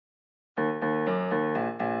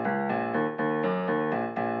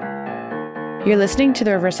You're listening to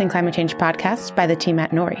the Reversing Climate Change podcast by the team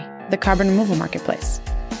at Nori, the carbon removal marketplace.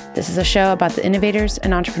 This is a show about the innovators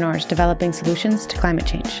and entrepreneurs developing solutions to climate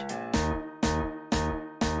change.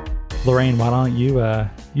 Lorraine, why don't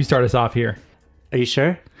you start us off here? Are you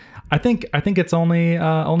sure? I think it's only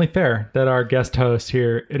fair that our guest host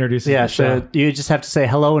here introduces the show. So you just have to say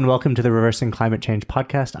hello and welcome to the Reversing Climate Change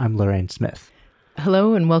podcast. I'm Lorraine Smith.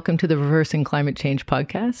 Hello and welcome to the Reversing Climate Change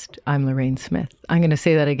podcast. I'm Lorraine Smith. I'm going to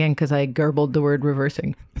say that again because I garbled the word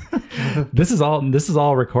reversing. This is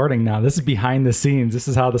all recording now. This is behind the scenes. This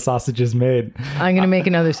is how the sausage is made. I'm going to make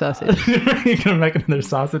another sausage. You're going to make another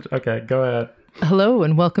sausage? Okay, go ahead. Hello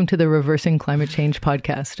and welcome to the Reversing Climate Change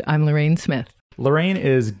podcast. I'm Lorraine Smith. Lorraine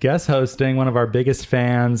is guest hosting, one of our biggest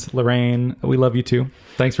fans. Lorraine, we love you too.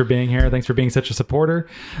 Thanks for being here. Thanks for being such a supporter.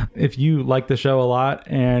 If you like the show a lot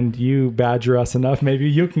and you badger us enough, maybe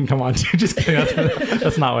you can come on too. Just kidding.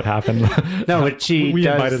 That's not what happened. No, but we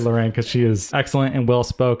invited Lorraine because she is excellent and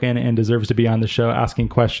well-spoken and deserves to be on the show asking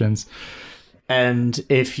questions. And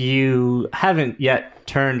if you haven't yet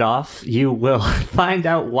turned off, you will find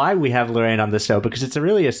out why we have Lorraine on the show, because it's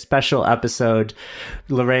really a special episode.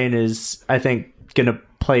 Lorraine is, I think, going to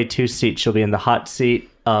play two seats. She'll be in the hot seat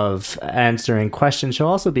of answering questions. She'll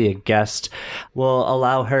also be a guest. We'll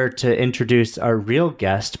allow her to introduce our real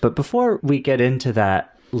guest. But before we get into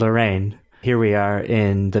that, Lorraine, here we are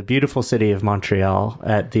in the beautiful city of Montreal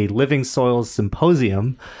at the Living Soils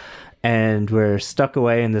Symposium. And we're stuck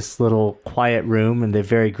away in this little quiet room, and they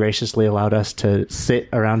very graciously allowed us to sit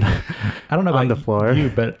around I don't know on about the floor. You,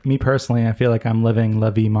 but me personally, I feel like I'm living La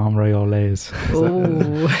Vie Montrealaise.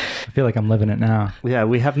 Ooh. I feel like I'm living it now. Yeah,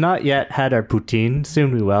 we have not yet had our poutine.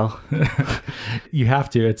 Soon we will. You have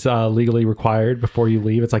to. It's legally required before you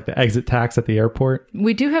leave. It's like the exit tax at the airport.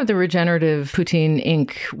 We do have the Regenerative Poutine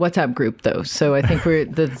Inc. WhatsApp group, though. So I think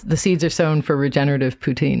the seeds are sown for regenerative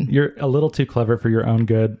poutine. You're a little too clever for your own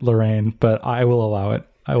good, Lorraine, but I will allow it.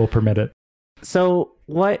 I will permit it. So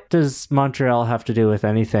what does Montreal have to do with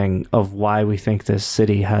anything of why we think this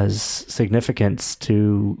city has significance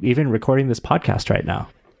to even recording this podcast right now?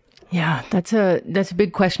 Yeah, that's a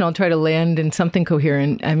big question. I'll try to land in something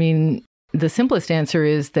coherent. I mean, the simplest answer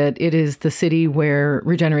is that it is the city where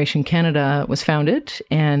Regeneration Canada was founded,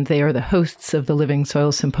 and they are the hosts of the Living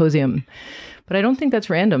Soils Symposium. But I don't think that's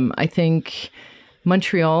random. I think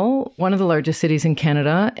Montreal, one of the largest cities in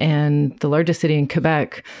Canada and the largest city in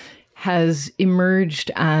Quebec, has emerged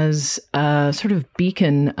as a sort of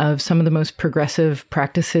beacon of some of the most progressive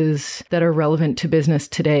practices that are relevant to business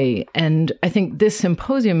today. And I think this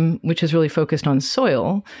symposium, which is really focused on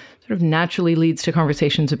soil, sort of naturally leads to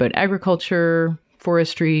conversations about agriculture,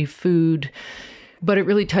 forestry, food, but it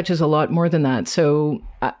really touches a lot more than that. So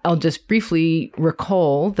I'll just briefly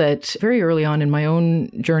recall that very early on in my own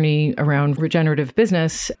journey around regenerative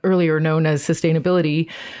business, earlier known as sustainability,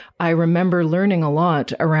 I remember learning a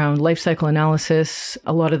lot around life cycle analysis,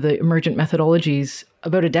 a lot of the emergent methodologies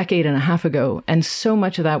about a decade and a half ago. And so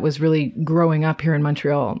much of that was really growing up here in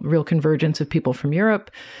Montreal, real convergence of people from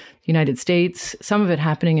Europe, United States, some of it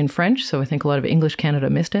happening in French. So I think a lot of English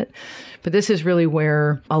Canada missed it. But this is really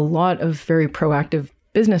where a lot of very proactive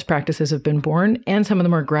business practices have been born, and some of the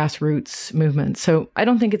more grassroots movements. So I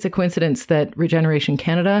don't think it's a coincidence that Regeneration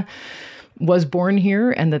Canada was born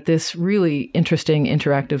here and that this really interesting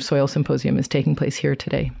interactive soil symposium is taking place here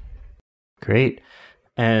today. Great.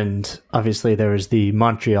 And obviously there was the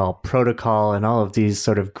Montreal Protocol and all of these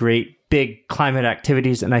sort of great big climate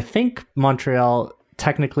activities. And I think Montreal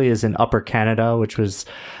technically is in Upper Canada, which was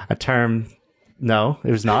a term. No, it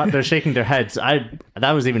was not. They're shaking their heads.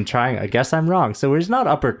 That was even trying. I guess I'm wrong. So it's not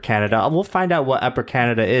Upper Canada. We'll find out what Upper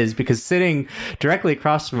Canada is, because sitting directly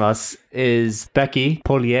across from us is Becky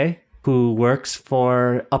Polier, who works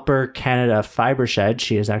for Upper Canada Fiber Shed.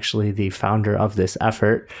 She is actually the founder of this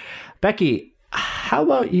effort. Becky, how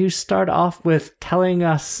about you start off with telling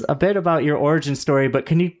us a bit about your origin story, but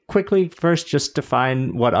can you quickly first just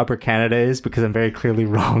define what Upper Canada is? Because I'm very clearly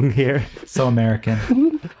wrong here. So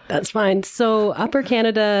American. That's fine. So Upper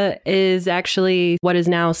Canada is actually what is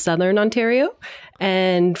now Southern Ontario.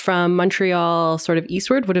 And from Montreal sort of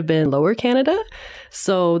eastward would have been Lower Canada.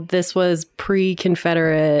 So this was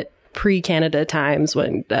pre-Confederate, pre-Canada times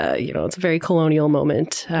when, it's a very colonial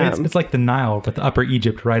moment. It's like the Nile with Upper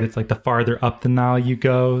Egypt, right? It's like the farther up the Nile you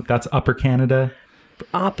go, that's Upper Canada.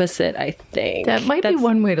 Opposite, I think. That might be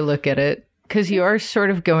one way to look at it, because you are sort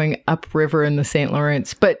of going upriver in the St.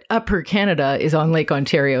 Lawrence, but Upper Canada is on Lake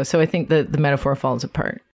Ontario. So I think the metaphor falls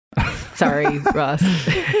apart. Sorry, Ross.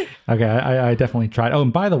 Okay, I definitely tried. Oh,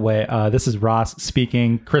 and by the way, this is Ross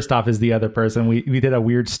speaking. Christoph is the other person. We did a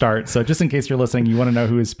weird start. So just in case you're listening, you want to know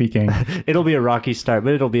who is speaking. It'll be a rocky start,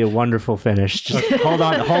 but it'll be a wonderful finish. Just hold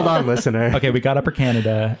on, listener. Okay, we got Upper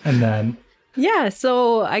Canada, and then... Yeah,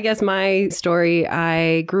 so I guess my story,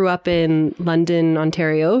 I grew up in London,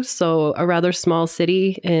 Ontario, so a rather small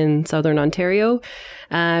city in southern Ontario.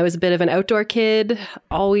 I was a bit of an outdoor kid,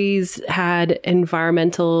 always had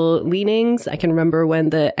environmental leanings. I can remember when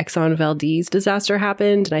the Exxon Valdez disaster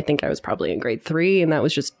happened, and I think I was probably in grade 3, and that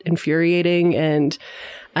was just infuriating. And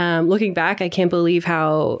looking back, I can't believe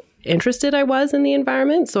how interested I was in the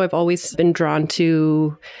environment. So I've always been drawn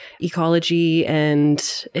to ecology. And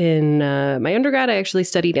in my undergrad, I actually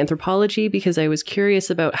studied anthropology because I was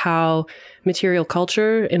curious about how material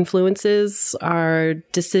culture influences our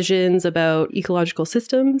decisions about ecological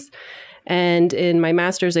systems. And in my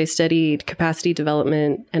master's, I studied capacity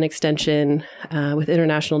development and extension with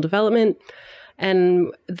international development.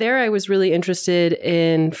 And there I was really interested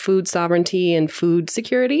in food sovereignty and food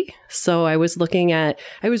security. So I was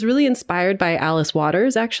really inspired by Alice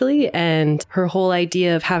Waters, actually, and her whole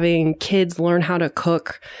idea of having kids learn how to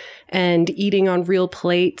cook and eating on real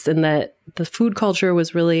plates, and that the food culture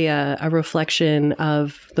was really a reflection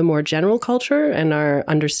of the more general culture and our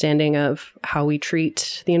understanding of how we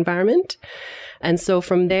treat the environment. And so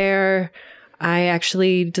from there, I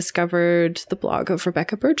actually discovered the blog of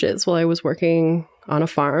Rebecca Burgess while I was working on a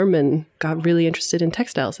farm and got really interested in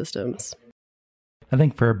textile systems. I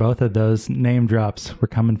think for both of those name drops, we're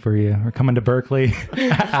coming for you. We're coming to Berkeley.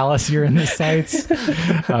 Alice, you're in the sites.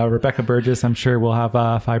 Rebecca Burgess, I'm sure we'll have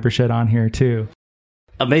FiberShed on here too.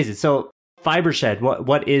 Amazing. So FiberShed,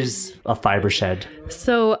 what is a FiberShed?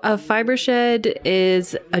 So a FiberShed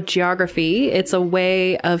is a geography. It's a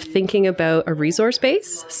way of thinking about a resource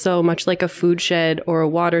base. So much like a food shed or a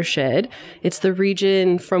watershed, it's the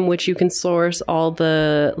region from which you can source all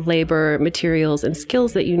the labor, materials, and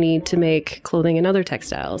skills that you need to make clothing and other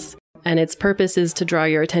textiles. And its purpose is to draw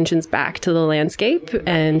your attentions back to the landscape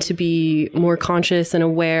and to be more conscious and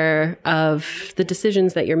aware of the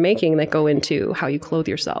decisions that you're making that go into how you clothe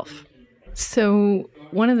yourself. So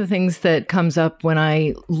one of the things that comes up when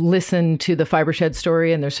I listen to the FiberShed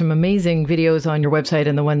story, and there's some amazing videos on your website,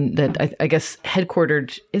 and the one that I guess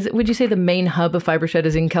headquartered, would you say the main hub of FiberShed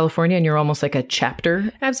is in California and you're almost like a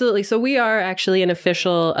chapter? Absolutely. So we are actually an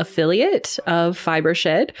official affiliate of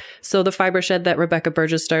FiberShed. So the FiberShed that Rebecca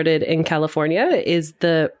Burgess started in California is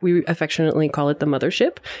we affectionately call it the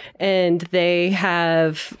mothership. And they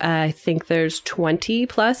have, I think there's 20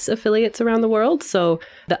 plus affiliates around the world. So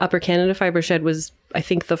the Upper Canada FiberShed was, I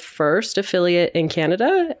think, the first affiliate in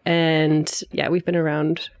Canada. And yeah, we've been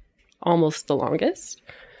around almost the longest.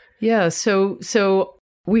 Yeah. So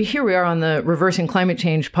we are on the Reversing Climate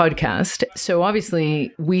Change podcast. So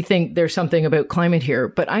obviously we think there's something about climate here,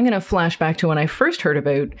 but I'm going to flash back to when I first heard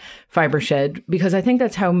about FiberShed, because I think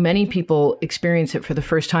that's how many people experience it for the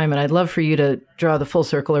first time. And I'd love for you to draw the full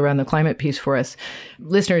circle around the climate piece for us.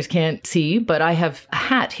 Listeners can't see, but I have a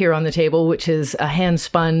hat here on the table, which is a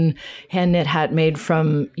hand-spun, hand-knit hat made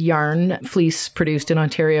from yarn, fleece produced in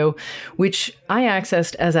Ontario, which I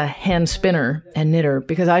accessed as a hand spinner and knitter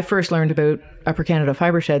because I first learned about Upper Canada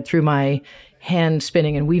FiberShed through my hand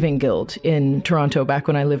spinning and weaving guild in Toronto back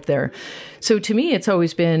when I lived there. So to me, it's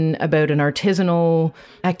always been about an artisanal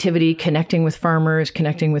activity, connecting with farmers,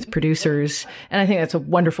 connecting with producers. And I think that's a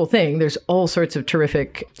wonderful thing. There's all sorts of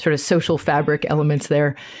terrific sort of social fabric elements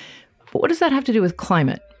there. But what does that have to do with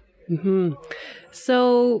climate? Mm-hmm.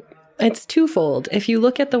 So it's twofold. If you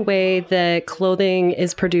look at the way that clothing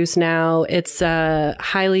is produced now, it's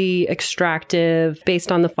highly extractive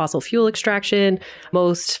based on the fossil fuel extraction.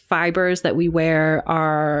 Most fibers that we wear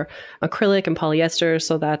are acrylic and polyester,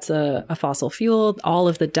 so that's a fossil fuel. All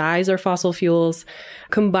of the dyes are fossil fuels.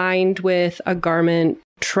 Combined with a garment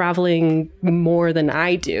traveling more than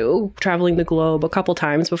I do, traveling the globe a couple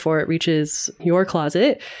times before it reaches your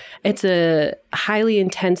closet, it's a highly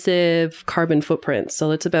intensive carbon footprint.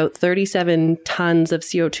 So it's about 37 tons of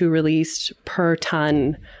CO2 released per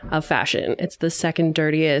ton of fashion. It's the second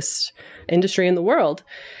dirtiest industry in the world.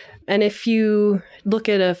 And if you look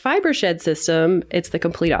at a FiberShed system, it's the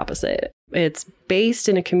complete opposite. It's based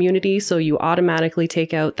in a community, so you automatically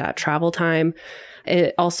take out that travel time.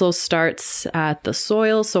 It also starts at the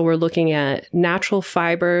soil. So we're looking at natural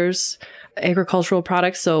fibers, agricultural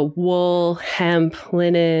products. So wool, hemp,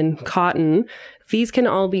 linen, cotton. These can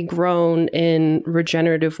all be grown in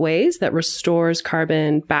regenerative ways that restores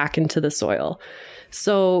carbon back into the soil.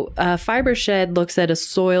 So FiberShed looks at a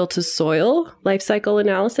soil to soil life cycle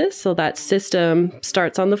analysis. So that system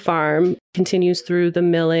starts on the farm, continues through the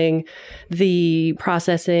milling, the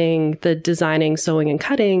processing, the designing, sewing, and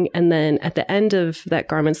cutting. And then at the end of that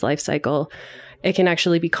garment's life cycle, it can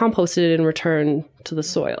actually be composted and returned to the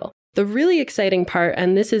soil. The really exciting part,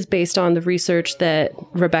 and this is based on the research that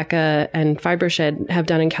Rebecca and FiberShed have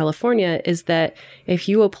done in California, is that if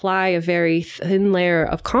you apply a very thin layer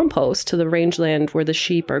of compost to the rangeland where the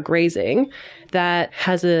sheep are grazing, that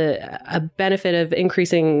has a benefit of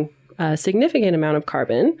increasing a significant amount of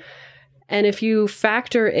carbon. And if you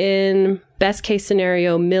factor in best case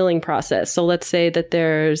scenario milling process, so let's say that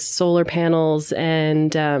there's solar panels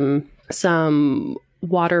and some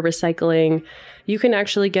water recycling, you can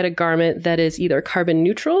actually get a garment that is either carbon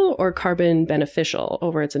neutral or carbon beneficial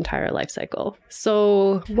over its entire life cycle.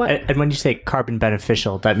 So And when you say carbon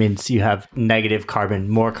beneficial, that means you have negative carbon,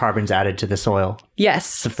 more carbon's added to the soil.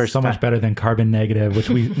 Yes. The first So much better than carbon negative, which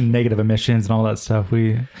we negative emissions and all that stuff.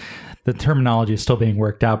 The terminology is still being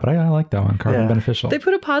worked out, but I like that one, carbon beneficial. They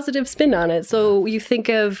put a positive spin on it. So you think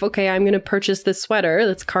of, okay, I'm going to purchase this sweater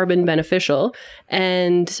that's carbon beneficial.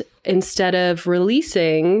 And instead of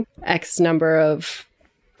releasing X number of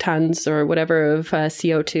tons or whatever of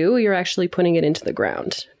CO2, you're actually putting it into the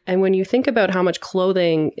ground. And when you think about how much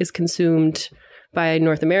clothing is consumed by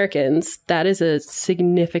North Americans, that is a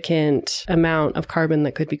significant amount of carbon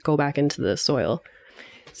that could go back into the soil.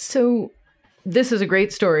 So this is a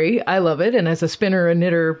great story. I love it. And as a spinner, a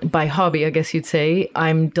knitter by hobby, I guess you'd say,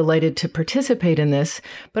 I'm delighted to participate in this.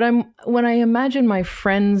 But when I imagine my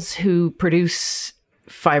friends who produce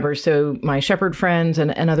fiber, so my shepherd friends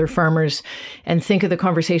and other farmers, and think of the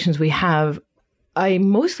conversations we have, I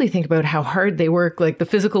mostly think about how hard they work, like the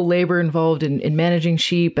physical labor involved in managing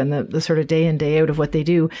sheep and the sort of day in, day out of what they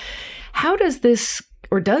do. How does this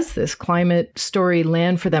climate story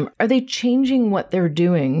land for them? Are they changing what they're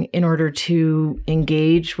doing in order to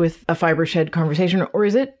engage with a FiberShed conversation, or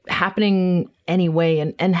is it happening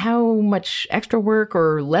anyway? And how much extra work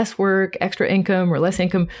or less work, extra income or less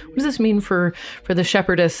income, what does this mean for the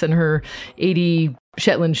shepherdess and her 80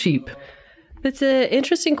 Shetland sheep? That's an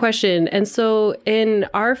interesting question. And so in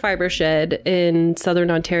our FiberShed in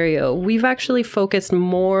Southern Ontario, we've actually focused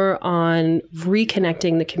more on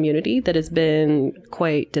reconnecting the community that has been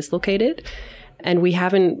quite dislocated. And we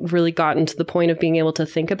haven't really gotten to the point of being able to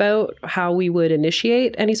think about how we would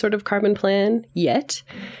initiate any sort of carbon plan yet.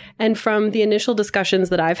 And from the initial discussions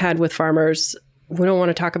that I've had with farmers, we don't want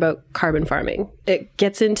to talk about carbon farming. It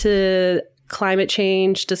gets into climate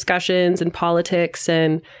change discussions and politics,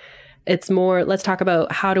 and it's more, let's talk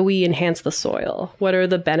about how do we enhance the soil? What are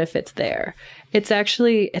the benefits there? It's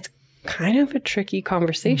kind of a tricky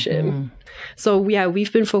conversation. Mm-hmm. So yeah,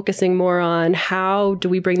 we've been focusing more on how do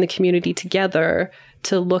we bring the community together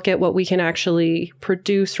to look at what we can actually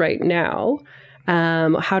produce right now.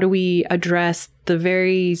 How do we address the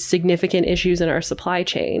very significant issues in our supply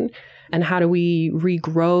chain? And how do we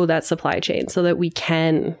regrow that supply chain so that we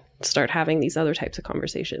can start having these other types of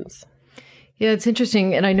conversations? Yeah, it's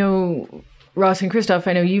interesting. And I know, Ross and Christoph,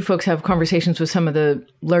 I know you folks have conversations with some of the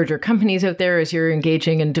larger companies out there as you're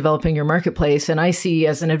engaging and developing your marketplace. And I see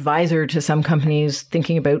as an advisor to some companies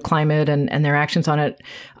thinking about climate and their actions on it,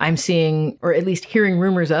 I'm seeing, or at least hearing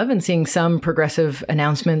rumors of, and seeing some progressive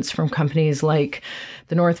announcements from companies like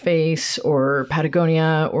the North Face or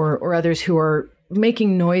Patagonia or others who are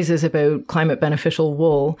making noises about climate beneficial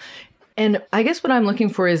wool. And I guess what I'm looking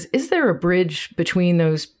for is there a bridge between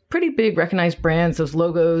those pretty big recognized brands, those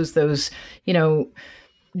logos, those,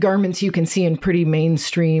 garments you can see in pretty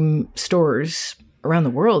mainstream stores around the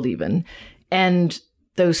world even, and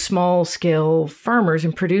those small scale farmers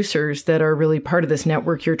and producers that are really part of this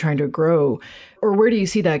network you're trying to grow? Or where do you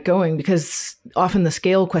see that going? Because often the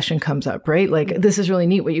scale question comes up, right? Like, this is really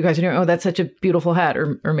neat what you guys are doing. Oh, that's such a beautiful hat.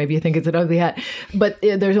 Or maybe you think it's an ugly hat, but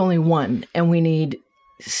there's only one and we need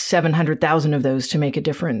 700,000 of those to make a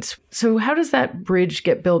difference. So how does that bridge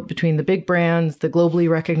get built between the big brands, the globally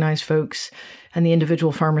recognized folks, and the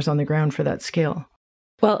individual farmers on the ground for that scale?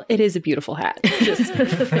 Well, it is a beautiful hat. Just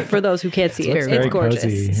for those who can't see it. It's gorgeous.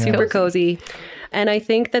 Cozy, yeah. Super cozy. And I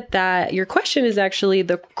think that your question is actually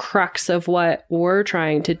the crux of what we're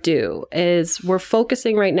trying to do, is we're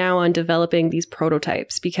focusing right now on developing these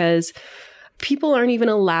prototypes because people aren't even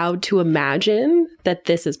allowed to imagine that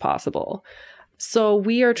this is possible. So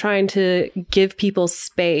we are trying to give people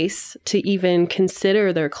space to even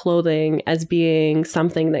consider their clothing as being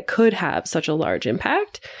something that could have such a large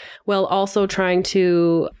impact, while also trying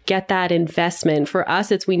to get that investment. For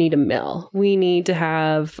us, we need a mill. We need to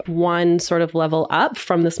have one sort of level up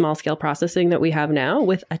from the small scale processing that we have now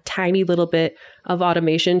with a tiny little bit of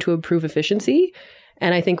automation to improve efficiency.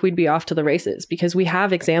 And I think we'd be off to the races, because we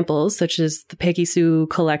have examples such as the Peggy Sue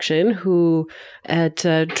collection, who at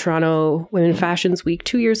Toronto Women Fashions Week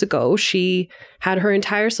 2 years ago, she had her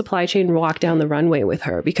entire supply chain walk down the runway with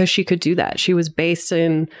her because she could do that. She was based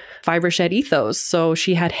in fiber shed ethos. So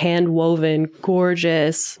she had hand woven,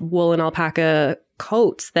 gorgeous wool and alpaca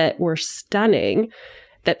coats that were stunning,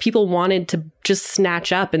 that people wanted to just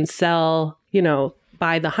snatch up and sell,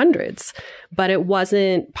 by the hundreds. But it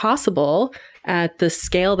wasn't possible at the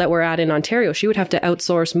scale that we're at in Ontario. She would have to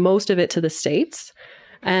outsource most of it to the States,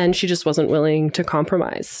 and she just wasn't willing to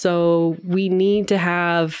compromise. So we need to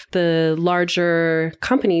have the larger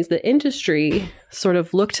companies, the industry, sort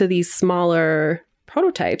of look to these smaller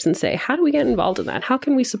prototypes and say, how do we get involved in that? How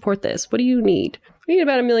can we support this? What do you need? We need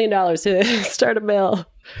about $1 million to start a mill.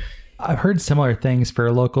 I've heard similar things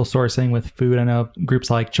for local sourcing with food. I know groups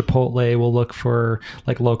like Chipotle will look for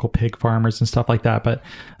like local pig farmers and stuff like that, but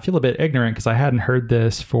I feel a bit ignorant because I hadn't heard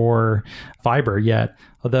this for fiber yet.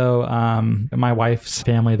 Although my wife's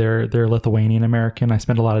family, they're Lithuanian American. I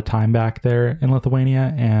spend a lot of time back there in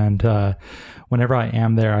Lithuania, and whenever I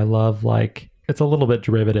am there, I love it's a little bit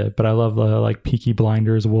derivative, but I love the Peaky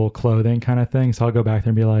Blinders wool clothing kind of thing. So I'll go back there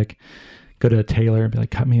and be like, go to a tailor and be like,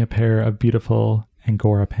 cut me a pair of beautiful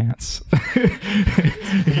Angora pants.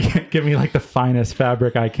 Give me the finest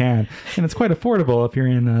fabric I can. And it's quite affordable if you're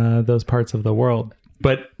in those parts of the world.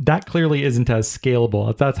 But that clearly isn't as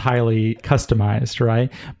scalable. That's highly customized,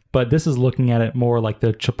 right? But this is looking at it more like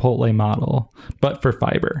the Chipotle model, but for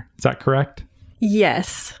fiber. Is that correct?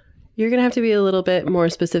 Yes. You're going to have to be a little bit more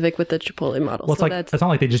specific with the Chipotle model. Well, it's not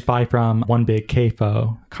like they just buy from one big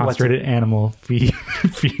CAFO, concentrated animal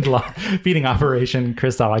feeding operation.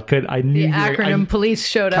 Christoph, I knew the acronym police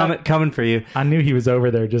showed up. Coming for you. I knew he was over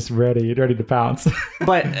there just ready to pounce.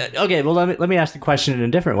 But okay, well, let me ask the question in a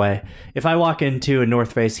different way. If I walk into a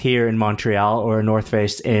North Face here in Montreal, or a North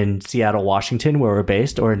Face in Seattle, Washington, where we're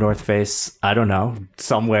based, or a North Face, I don't know,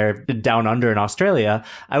 somewhere down under in Australia,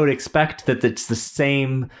 I would expect that it's the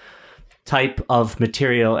same type of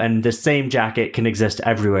material and the same jacket can exist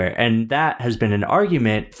everywhere. And that has been an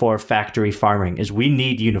argument for factory farming, is we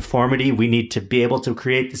need uniformity. We need to be able to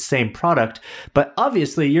create the same product. But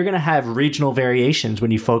obviously you're going to have regional variations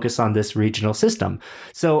when you focus on this regional system.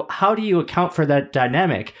 So how do you account for that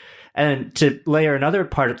dynamic? And to layer another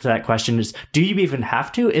part to that question is, do you even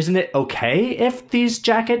have to? Isn't it okay if these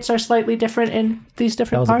jackets are slightly different in these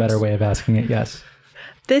different parts? That was a better way of asking it, yes.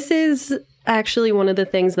 This is actually one of the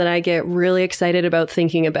things that I get really excited about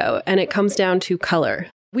thinking about, and it comes down to color.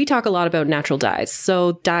 We talk a lot about natural dyes.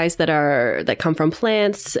 So dyes that come from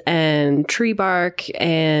plants and tree bark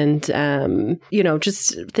and,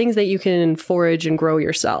 just things that you can forage and grow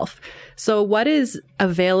yourself. So what is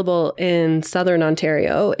available in Southern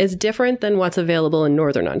Ontario is different than what's available in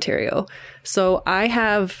Northern Ontario. So I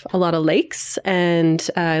have a lot of lakes, and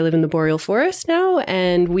I live in the boreal forest now,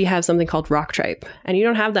 and we have something called rock tripe, and you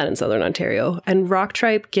don't have that in Southern Ontario. And rock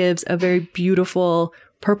tripe gives a very beautiful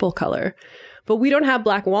purple color. But we don't have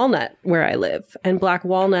black walnut where I live, and black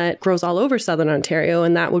walnut grows all over Southern Ontario,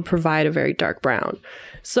 and that would provide a very dark brown.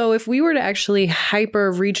 So if we were to actually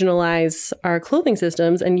hyper regionalize our clothing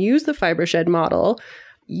systems and use the fiber shed model,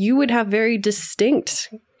 you would have very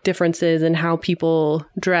distinct differences in how people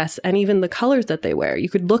dress and even the colors that they wear. You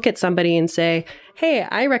could look at somebody and say, hey,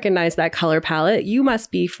 I recognize that color palette. You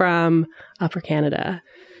must be from Upper Canada,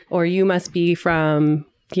 or you must be from,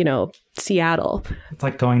 Seattle. It's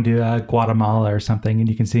like going to Guatemala or something, and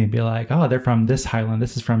you can see and be like, oh, they're from this highland.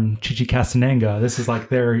 This is from Chichicastenango. This is like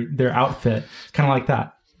their outfit. Kind of like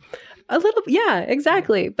that. A little, yeah,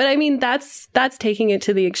 exactly. But I mean, that's taking it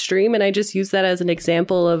to the extreme. And I just use that as an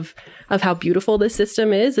example of how beautiful this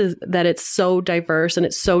system is that it's so diverse and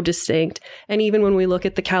it's so distinct. And even when we look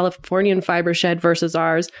at the Californian fiber shed versus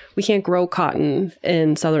ours, we can't grow cotton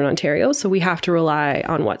in Southern Ontario. So we have to rely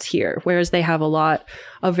on what's here. Whereas they have a lot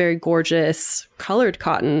of very gorgeous colored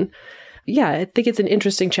cotton. Yeah, I think it's an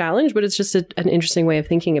interesting challenge, but it's just an interesting way of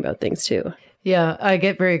thinking about things too. Yeah, I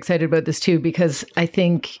get very excited about this too, because I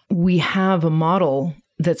think we have a model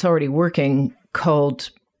that's already working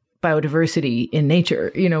called biodiversity in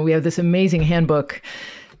nature. We have this amazing handbook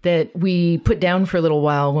that we put down for a little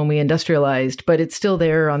while when we industrialized, but it's still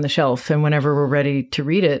there on the shelf. And whenever we're ready to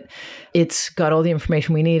read it, it's got all the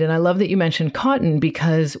information we need. And I love that you mentioned cotton,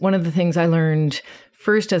 because one of the things I learned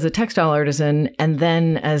first as a textile artisan and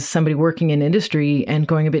then as somebody working in industry and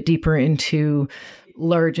going a bit deeper into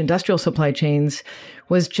large industrial supply chains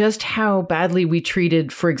was just how badly we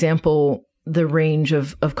treated, for example, the range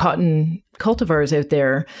of cotton cultivars out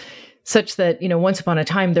there, such that, once upon a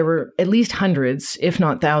time, there were at least hundreds, if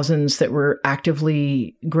not thousands, that were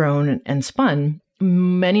actively grown and spun,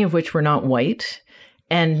 many of which were not white,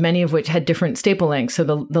 and many of which had different staple lengths, so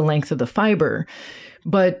the length of the fiber.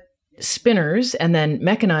 But spinners and then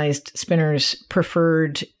mechanized spinners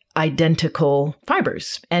preferred identical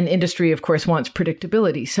fibers. And industry, of course, wants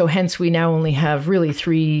predictability. So hence, we now only have really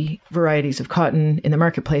 3 varieties of cotton in the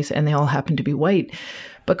marketplace, and they all happen to be white.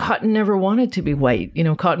 But cotton never wanted to be white.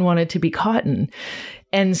 Cotton wanted to be cotton.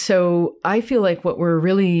 And so I feel like what we're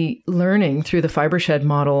really learning through the FiberShed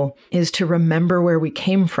model is to remember where we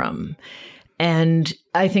came from. And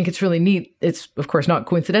I think it's really neat. It's, of course, not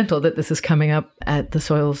coincidental that this is coming up at the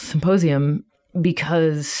Soils Symposium,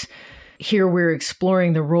 because here we're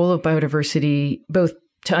exploring the role of biodiversity, both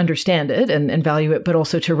to understand it and value it, but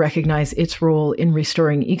also to recognize its role in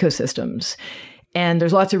restoring ecosystems. And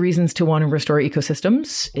there's lots of reasons to want to restore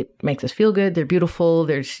ecosystems. It makes us feel good. They're beautiful.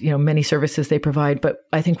 There's, many services they provide. But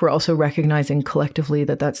I think we're also recognizing collectively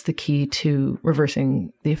that that's the key to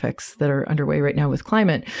reversing the effects that are underway right now with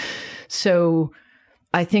climate. So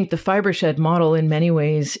I think the FiberShed model in many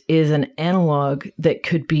ways is an analog that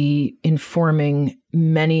could be informing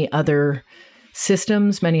many other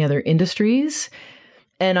systems, many other industries.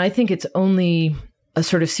 And I think it's only a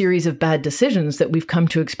sort of series of bad decisions that we've come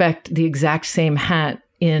to expect the exact same hat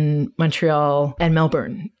in Montreal and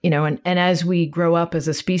Melbourne, and as we grow up as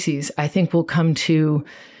a species, I think we'll come to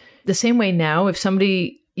the same way now. If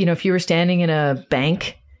somebody, if you were standing in a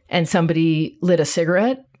bank and somebody lit a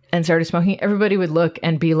cigarette and started smoking, everybody would look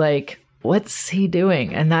and be like, what's he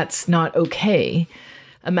doing? And that's not okay.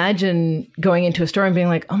 Imagine going into a store and being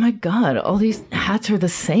like, oh my God, all these hats are the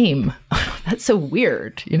same. That's so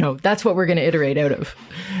weird. That's what we're going to iterate out of.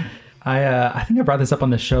 I think I brought this up on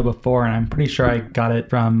the show before, and I'm pretty sure I got it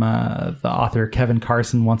from the author Kevin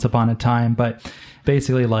Carson once upon a time. But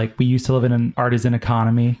basically, we used to live in an artisan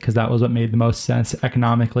economy because that was what made the most sense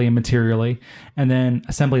economically and materially. And then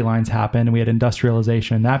assembly lines happened, and we had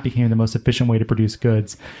industrialization, and that became the most efficient way to produce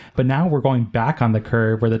goods. But now we're going back on the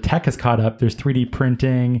curve where the tech has caught up. There's 3D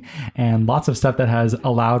printing and lots of stuff that has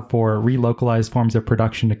allowed for relocalized forms of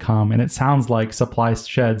production to come. And it sounds like supply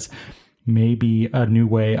sheds may be a new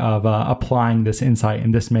way of applying this insight,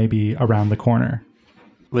 and this may be around the corner.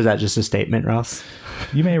 Was that just a statement, Ross?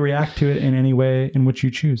 You may react to it in any way in which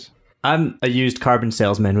you choose. I'm a used carbon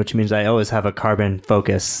salesman, which means I always have a carbon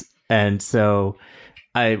focus. And so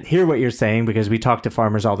I hear what you're saying, because we talk to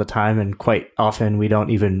farmers all the time, and quite often we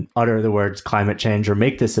don't even utter the words climate change or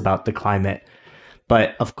make this about the climate.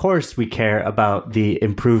 But of course we care about the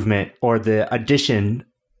improvement or the addition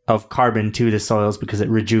of carbon to the soils because it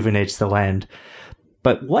rejuvenates the land.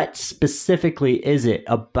 But what specifically is it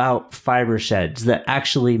about fiber sheds that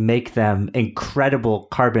actually make them incredible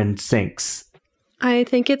carbon sinks? I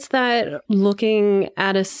think it's that looking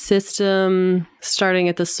at a system starting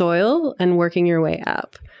at the soil and working your way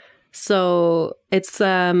up. So it's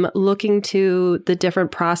looking to the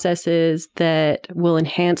different processes that will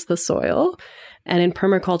enhance the soil. And in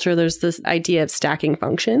permaculture, there's this idea of stacking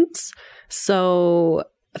functions. So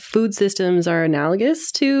food systems are analogous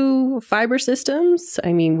to fiber systems.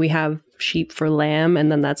 I mean, we have sheep for lamb, and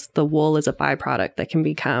then that's the wool as a byproduct that can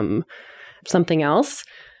become something else.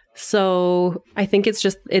 So I think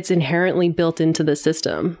it's inherently built into the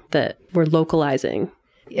system that we're localizing.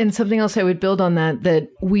 And something else I would build on that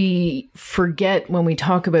we forget when we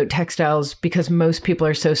talk about textiles, because most people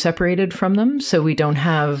are so separated from them. So we don't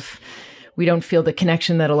feel the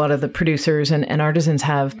connection that a lot of the producers and artisans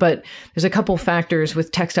have. But there's a couple factors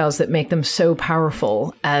with textiles that make them so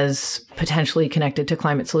powerful as potentially connected to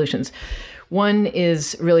climate solutions. One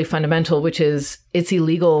is really fundamental, which is it's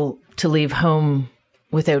illegal to leave home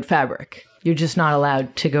without fabric. You're just not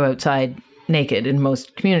allowed to go outside naked in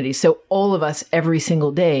most communities. So all of us every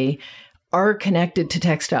single day are connected to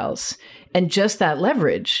textiles. And just that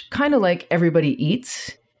leverage, kind of like everybody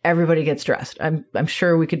eats, everybody gets dressed. I'm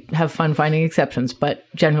sure we could have fun finding exceptions, but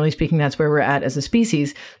generally speaking, that's where we're at as a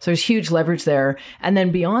species. So there's huge leverage there. And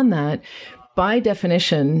then beyond that, by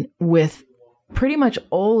definition, with pretty much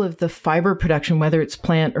all of the fiber production, whether it's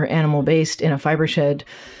plant or animal based in a fiber shed,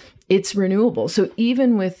 it's renewable. So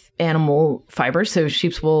even with animal fibers, so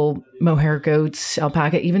sheep's wool, mohair, goats,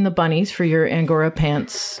 alpaca, even the bunnies for your Angora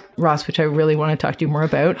pants, Ross, which I really want to talk to you more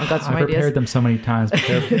about. I've got some I've ideas. repaired them so many times, but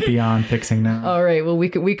they're beyond fixing now. All right. Well, we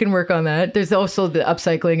can work on that. There's also the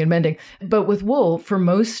upcycling and mending. But with wool, for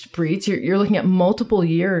most breeds, you're looking at multiple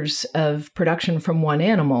years of production from one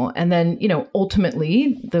animal. And then,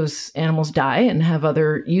 ultimately those animals die and have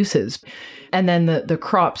other uses. And then the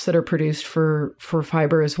crops that are produced for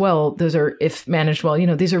fiber as well, those are, if managed well,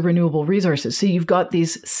 these are renewable resources. So you've got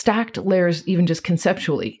these stacked layers, even just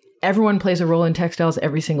conceptually. Everyone plays a role in textiles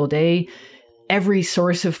every single day. Every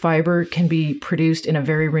source of fiber can be produced in a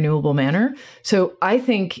very renewable manner. So I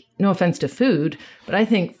think, no offense to food, but I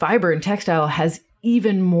think fiber and textile has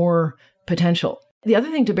even more potential. The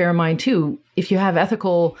other thing to bear in mind too, if you have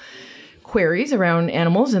ethical queries around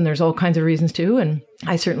animals, and there's all kinds of reasons to, and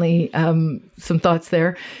I certainly some thoughts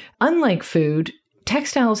there. Unlike food,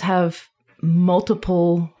 textiles have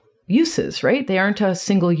multiple uses, right? They aren't a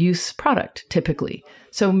single-use product typically.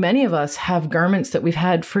 So many of us have garments that we've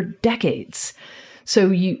had for decades. So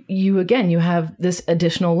you have this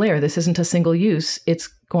additional layer. This isn't a single use. It's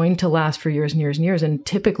going to last for years and years and years. And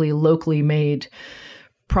typically locally made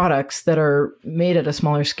products that are made at a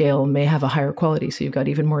smaller scale may have a higher quality. So you've got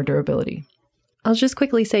even more durability. I'll just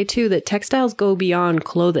quickly say too that textiles go beyond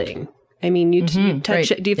clothing. I mean, you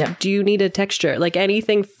touch it. Do you need a texture? Like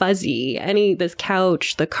anything fuzzy, this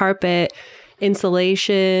couch, the carpet,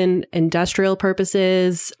 insulation, industrial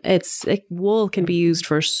purposes. Wool can be used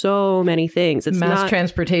for so many things. It's mass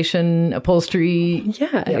transportation, upholstery.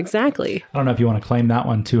 Yeah, exactly. I don't know if you want to claim that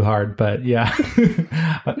one too hard, but yeah.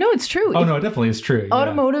 No, it's true. Oh, no, it definitely is true.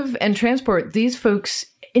 Automotive and transport, these folks,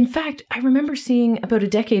 in fact, I remember seeing about a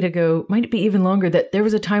decade ago, might be even longer, that there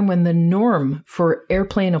was a time when the norm for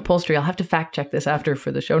airplane upholstery, I'll have to fact check this after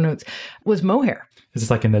for the show notes, was mohair. Is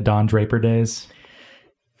this like in the Don Draper days?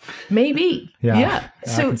 Maybe. Yeah.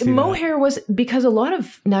 So mohair was, because a lot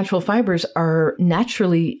of natural fibers are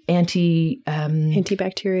naturally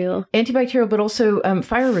antibacterial, but also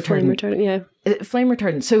fire retardant. Flame retardant, yeah. Flame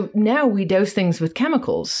retardant. So now we douse things with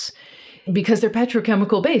chemicals because they're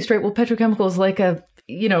petrochemical based, right? Well, petrochemical is like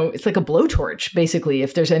it's like a blowtorch, basically,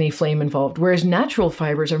 if there's any flame involved. Whereas natural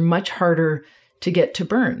fibers are much harder to get to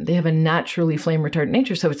burn. They have a naturally flame retardant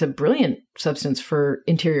nature. So it's a brilliant substance for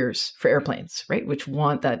interiors, for airplanes, right? Which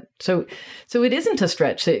want that. So it isn't a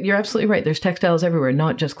stretch. You're absolutely right. There's textiles everywhere,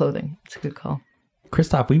 not just clothing. It's a good call.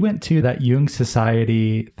 Christoph, we went to that Jung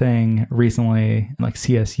Society thing recently, like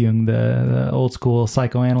C.S. Jung, the old school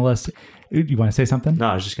psychoanalyst. You want to say something? No,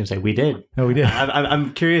 I was just going to say we did. Oh, we did.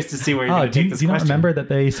 I'm curious to see where you're going to take this question. Do you not remember that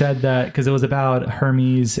they said that, because it was about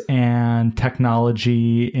Hermes and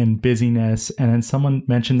technology and busyness, and then someone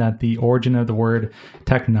mentioned that the origin of the word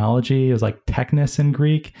technology, it was like technos in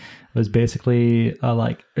Greek, it was basically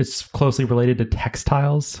it's closely related to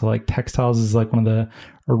textiles. So like textiles is like one of the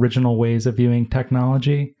original ways of viewing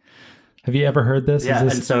technology. Have you ever heard this? Yeah,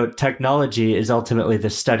 and so technology is ultimately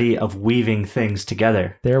the study of weaving things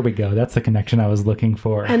together. There we go. That's the connection I was looking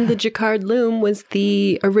for. And the Jacquard loom was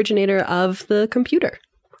the originator of the computer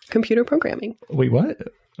programming. Wait, what?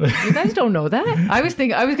 You guys don't know that? I was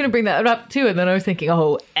going to bring that up too, and then I was thinking,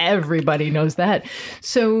 oh, everybody knows that.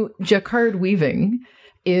 So Jacquard weaving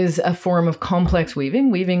is a form of complex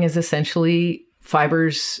weaving. Weaving is essentially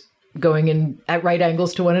fibers going in at right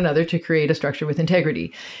angles to one another to create a structure with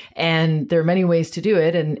integrity. And there are many ways to do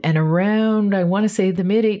it. And around, I want to say the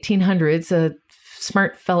mid 1800s, a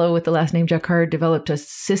smart fellow with the last name Jacquard developed a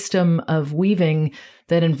system of weaving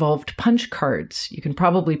that involved punch cards. You can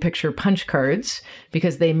probably picture punch cards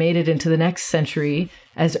because they made it into the next century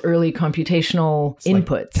as early computational inputs.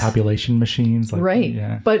 Like tabulation machines. Right.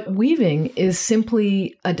 Yeah. But weaving is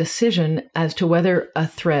simply a decision as to whether a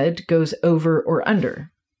thread goes over or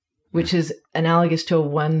under, which is analogous to a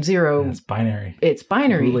 1-0. Yeah, it's binary. It's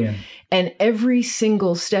binary. Boolean. And every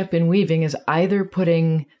single step in weaving is either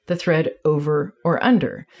putting the thread over or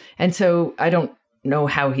under. And so I don't know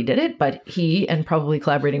how he did it, but he, and probably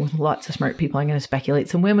collaborating with lots of smart people, I'm going to speculate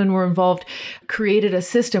some women were involved, created a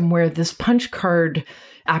system where this punch card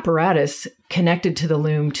apparatus connected to the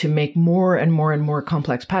loom to make more and more and more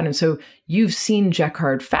complex patterns. So you've seen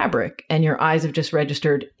Jacquard fabric and your eyes have just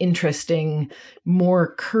registered interesting,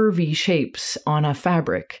 more curvy shapes on a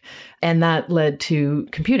fabric. And that led to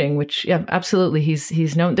computing, which, yeah, absolutely.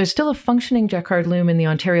 He's known. There's still a functioning Jacquard loom in the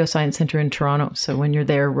Ontario Science Centre in Toronto. So when you're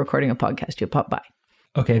there recording a podcast, you'll pop by.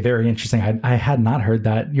 Okay, very interesting. I had not heard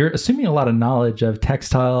that. You're assuming a lot of knowledge of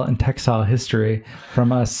textile and textile history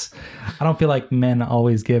from us. I don't feel like men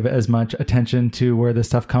always give as much attention to where the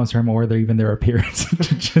stuff comes from or even their appearance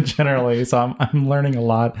generally. So I'm learning a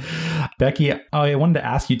lot. Becky, I wanted to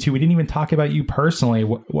ask you too. We didn't even talk about you personally.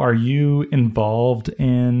 Are you involved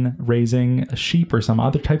in raising sheep or some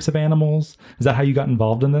other types of animals? Is that how you got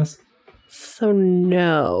involved in this? So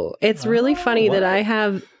no, it's really funny that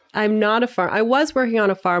I'm not a farm. I was working on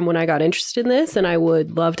a farm when I got interested in this, and I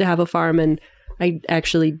would love to have a farm. And I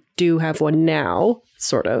actually do have one now,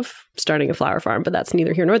 sort of starting a flower farm, but that's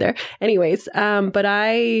neither here nor there. Anyways, but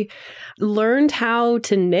I learned how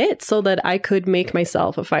to knit so that I could make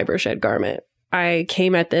myself a fiber shed garment. I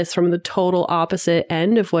came at this from the total opposite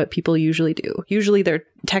end of what people usually do. Usually they're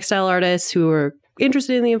textile artists who are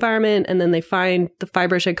interested in the environment, and then they find the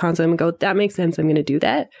fiber shed concept and go, that makes sense, I'm going to do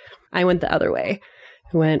that. I went the other way.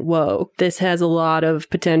 I went, whoa, this has a lot of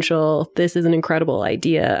potential. This is an incredible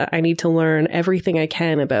idea. I need to learn everything I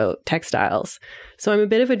can about textiles. So I'm a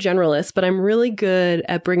bit of a generalist, but I'm really good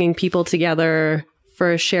at bringing people together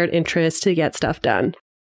for a shared interest to get stuff done.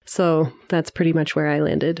 So that's pretty much where I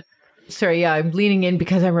landed. Sorry, yeah, I'm leaning in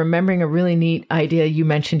because I'm remembering a really neat idea you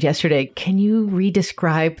mentioned yesterday. Can you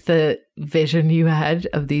re-describe the vision you had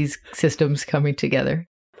of these systems coming together?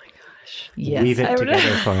 Yes. Weave it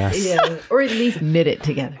together for us. Yeah, or at least knit it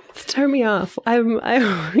together. Start me off.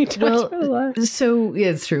 We talked about a lot. So yeah,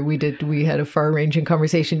 it's true. We had a far-ranging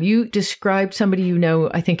conversation. You described somebody you know,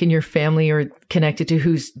 I think in your family or connected to,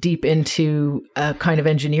 who's deep into a kind of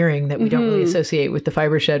engineering that we don't really associate with the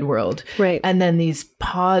fiber shed world. Right. And then these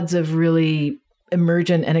pods of really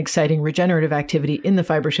emergent and exciting regenerative activity in the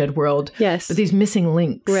fiber shed world. Yes. But these missing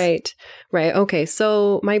links. Right. Okay.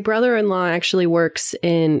 So my brother-in-law actually works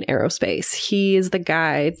in aerospace. He is the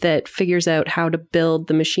guy that figures out how to build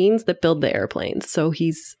the machines that build the airplanes. So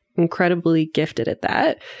he's incredibly gifted at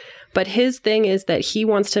that. But his thing is that he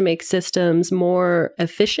wants to make systems more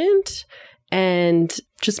efficient and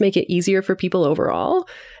just make it easier for people overall.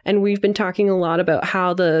 And we've been talking a lot about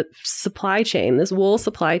how the supply chain, this wool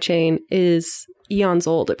supply chain, is eons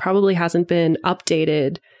old. It probably hasn't been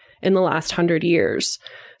updated in the last 100 years.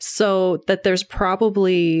 So that there's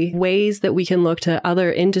probably ways that we can look to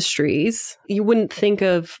other industries. You wouldn't think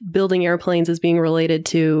of building airplanes as being related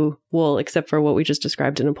to wool, except for what we just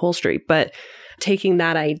described in upholstery. But taking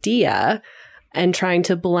that idea and trying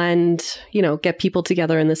to blend, get people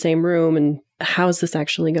together in the same room, and how is this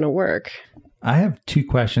actually going to work? I have two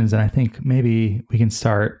questions, and I think maybe we can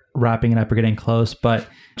start wrapping it up or getting close, but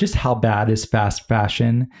just how bad is fast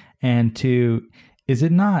fashion? And two, is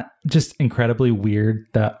it not just incredibly weird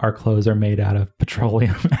that our clothes are made out of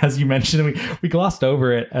petroleum? As you mentioned, we glossed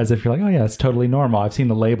over it as if you're like, oh yeah, it's totally normal. I've seen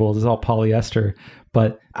the labels, it's all polyester.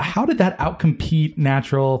 But how did that outcompete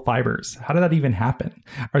natural fibers? How did that even happen?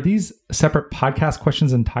 Are these separate podcast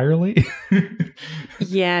questions entirely?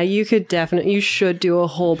 Yeah, you should do a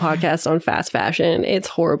whole podcast on fast fashion. It's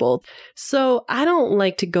horrible. So I don't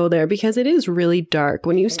like to go there because it is really dark.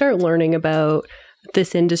 When you start learning about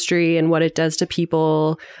this industry and what it does to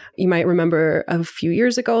people, you might remember a few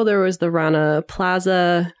years ago, there was the Rana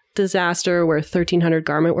Plaza disaster where 1,300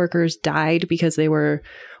 garment workers died because they were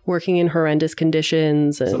working in horrendous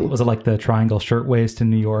conditions. And so was it like the triangle shirtwaist in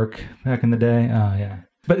New York back in the day? Oh, yeah.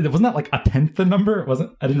 But wasn't that like a tenth the number? It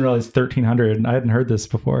wasn't. I didn't realize 1,300. I hadn't heard this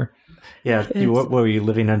before. Yeah, were you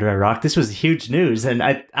living under a rock? This was huge news, and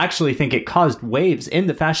I actually think it caused waves in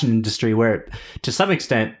the fashion industry where, to some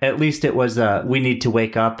extent, at least it was, we need to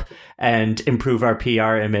wake up and improve our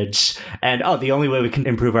PR image. And, the only way we can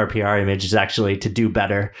improve our PR image is actually to do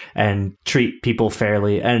better and treat people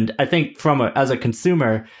fairly. And I think as a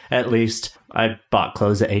consumer, at least, I bought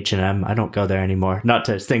clothes at H&M. I don't go there anymore. Not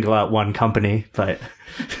to single out one company, but...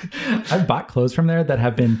 I've bought clothes from there that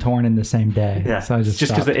have been torn in the same day. Yeah, so I just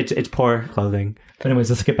because it's poor clothing. But anyways,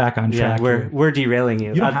 let's get back on track. Yeah, we're derailing you.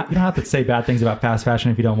 You don't have to say bad things about fast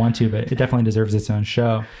fashion if you don't want to, but it definitely deserves its own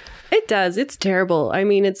show. It does. It's terrible. I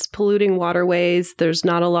mean, it's polluting waterways. There's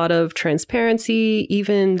not a lot of transparency.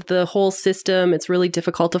 Even the whole system, it's really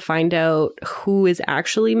difficult to find out who is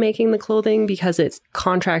actually making the clothing because it's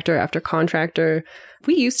contractor after contractor.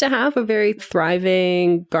 We used to have a very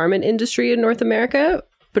thriving garment industry in North America,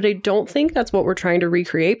 but I don't think that's what we're trying to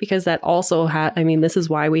recreate because that also this is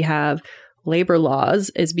why we have labor laws,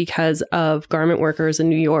 is because of garment workers in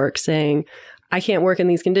New York saying, I can't work in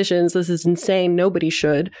these conditions. This is insane. Nobody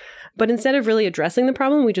should. But instead of really addressing the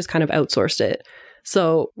problem, we just kind of outsourced it.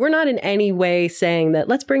 So we're not in any way saying that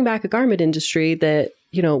let's bring back a garment industry that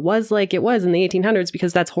was like it was in the 1800s,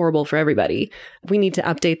 because that's horrible for everybody. We need to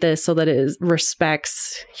update this so that it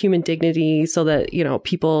respects human dignity, so that,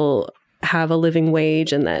 people have a living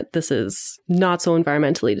wage and that this is not so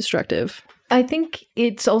environmentally destructive. I think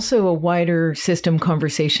it's also a wider system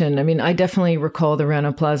conversation. I mean, I definitely recall the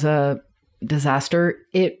Rana Plaza disaster.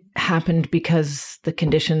 It happened because the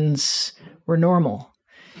conditions were normal.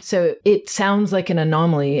 So it sounds like an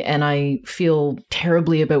anomaly, and I feel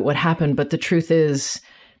terribly about what happened. But the truth is,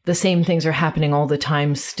 the same things are happening all the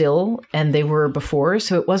time still, and they were before.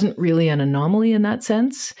 So it wasn't really an anomaly in that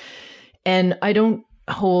sense. And I don't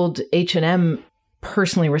hold H&M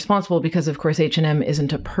personally responsible, because of course H&M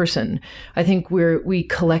isn't a person. I think we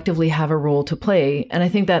collectively have a role to play, and I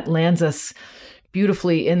think that lands us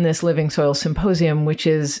beautifully in this Living Soil Symposium, which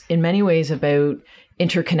is in many ways about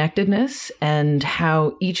interconnectedness and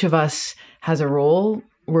how each of us has a role.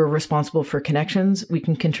 We're responsible for connections. We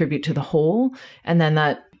can contribute to the whole, and then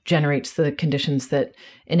that generates the conditions that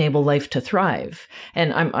enable life to thrive.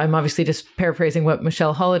 And I'm obviously just paraphrasing what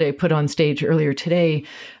Michelle Holliday put on stage earlier today,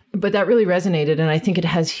 but that really resonated. And I think it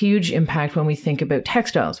has huge impact when we think about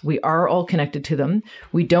textiles. We are all connected to them.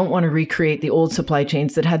 We don't want to recreate the old supply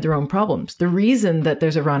chains that had their own problems. The reason that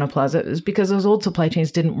there's a Rana Plaza is because those old supply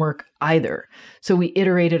chains didn't work either. So we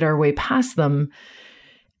iterated our way past them.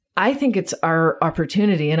 I think it's our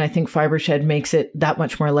opportunity, and I think FiberShed makes it that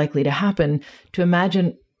much more likely to happen, to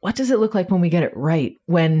imagine, what does it look like when we get it right?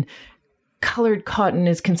 When colored cotton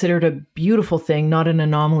is considered a beautiful thing, not an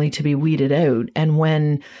anomaly to be weeded out. And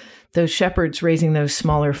when those shepherds raising those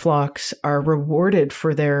smaller flocks are rewarded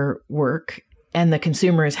for their work, and the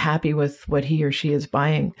consumer is happy with what he or she is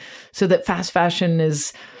buying. So that fast fashion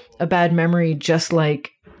is a bad memory, just like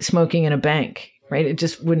smoking in a bank, right? It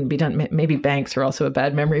just wouldn't be done. Maybe banks are also a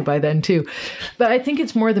bad memory by then too. But I think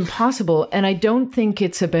it's more than possible. And I don't think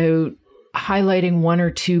it's about highlighting one or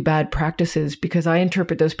two bad practices, because I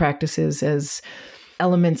interpret those practices as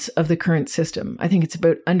elements of the current system. I think it's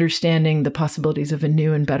about understanding the possibilities of a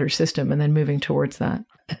new and better system and then moving towards that.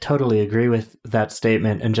 I totally agree with that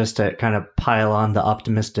statement. And just to kind of pile on the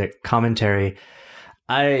optimistic commentary,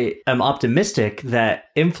 I am optimistic that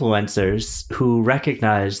influencers who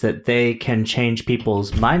recognize that they can change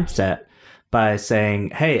people's mindset by saying,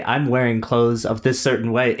 hey, I'm wearing clothes of this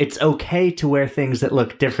certain way. It's okay to wear things that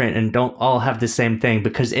look different and don't all have the same thing,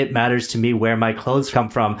 because it matters to me where my clothes come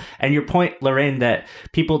from. And your point, Lorraine, that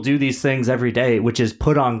people do these things every day, which is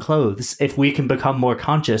put on clothes. If we can become more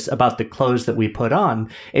conscious about the clothes that we put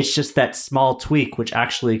on, it's just that small tweak which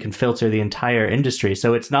actually can filter the entire industry.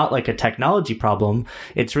 So it's not like a technology problem.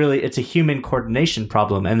 It's a human coordination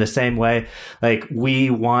problem. And the same way, like, we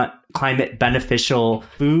want climate beneficial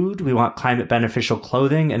food, we want climate beneficial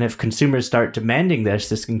clothing, and if consumers start demanding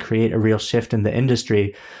this can create a real shift in the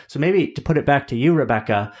industry. So maybe to put it back to you,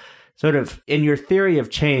 Rebecca, sort of in your theory of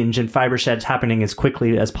change and FiberShed's happening as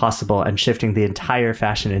quickly as possible and shifting the entire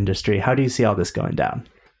fashion industry, how do you see all this going down?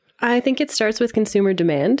 I think it starts with consumer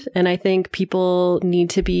demand. And I think people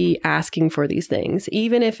need to be asking for these things,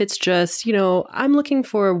 even if it's just, I'm looking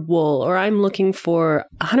for wool, or I'm looking for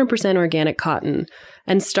 100% organic cotton,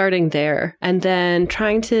 and starting there and then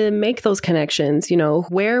trying to make those connections.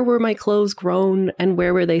 Where were my clothes grown and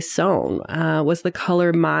where were they sewn? Was the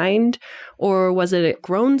color mined, or was it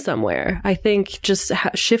grown somewhere? I think just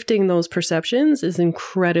shifting those perceptions is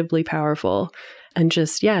incredibly powerful. And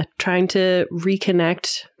just, trying to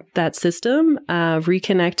reconnect that system,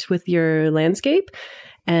 reconnect with your landscape,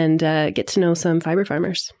 and get to know some fiber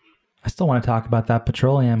farmers. I still want to talk about that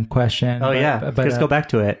petroleum question. Oh, but let's go back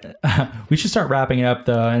to it. We should start wrapping it up,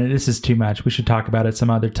 though, and this is too much. We should talk about it some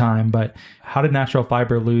other time. But how did natural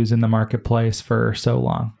fiber lose in the marketplace for so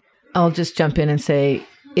long? I'll just jump in and say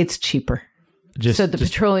it's cheaper.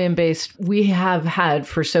 Petroleum-based, we have had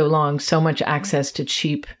for so long so much access to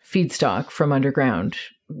cheap feedstock from underground.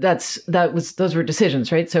 Those were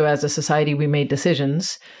decisions, right? So as a society, we made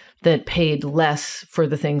decisions that paid less for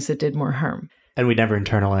the things that did more harm. And we never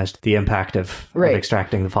internalized the impact of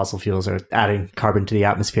extracting the fossil fuels or adding carbon to the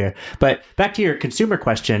atmosphere. But back to your consumer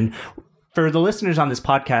question, for the listeners on this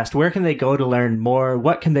podcast, where can they go to learn more?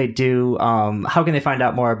 What can they do? How can they find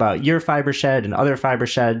out more about your FiberShed and other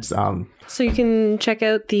FiberSheds? So you can check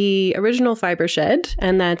out the original FiberShed,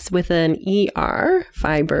 and that's with an ER,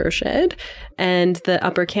 FiberShed. And the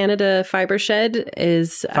Upper Canada FiberShed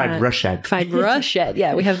is... FiberShed. FiberShed,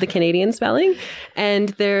 yeah. We have the Canadian spelling. And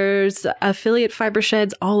there's affiliate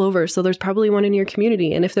FiberSheds all over. So there's probably one in your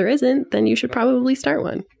community. And if there isn't, then you should probably start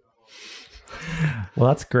one. Well,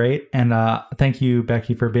 that's great. And thank you,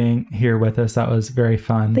 Becky, for being here with us. That was very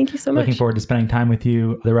fun. Thank you so much. Looking forward to spending time with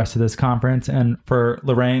you the rest of this conference. And for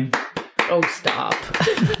Lorraine, Oh, stop.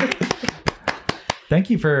 Thank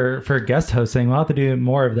you for guest hosting. We'll have to do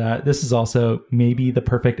more of that. This is also maybe the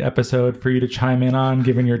perfect episode for you to chime in on,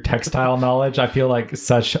 given your textile knowledge. I feel like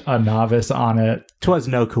such a novice on it. 'Twas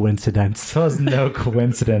no coincidence. 'Twas no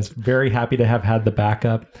coincidence. Very happy to have had the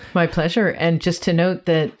backup. My pleasure. And just to note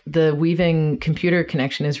that the weaving computer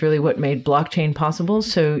connection is really what made blockchain possible.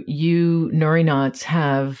 So you Norinauts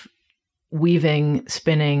have weaving,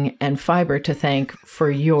 spinning, and fiber to thank for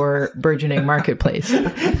your burgeoning marketplace.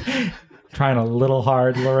 Trying a little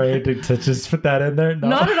hard, Lorraine, to just put that in there. No.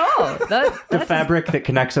 Not at all. The fabric that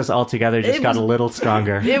connects us all together just got a little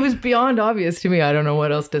stronger. It was beyond obvious to me. I don't know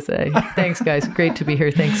what else to say. Thanks, guys. Great to be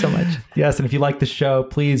here. Thanks so much. Yes, and if you like the show,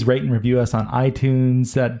 please rate and review us on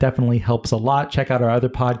iTunes. That definitely helps a lot. Check out our other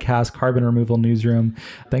podcast, Carbon Removal Newsroom.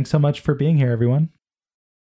 Thanks so much for being here, everyone.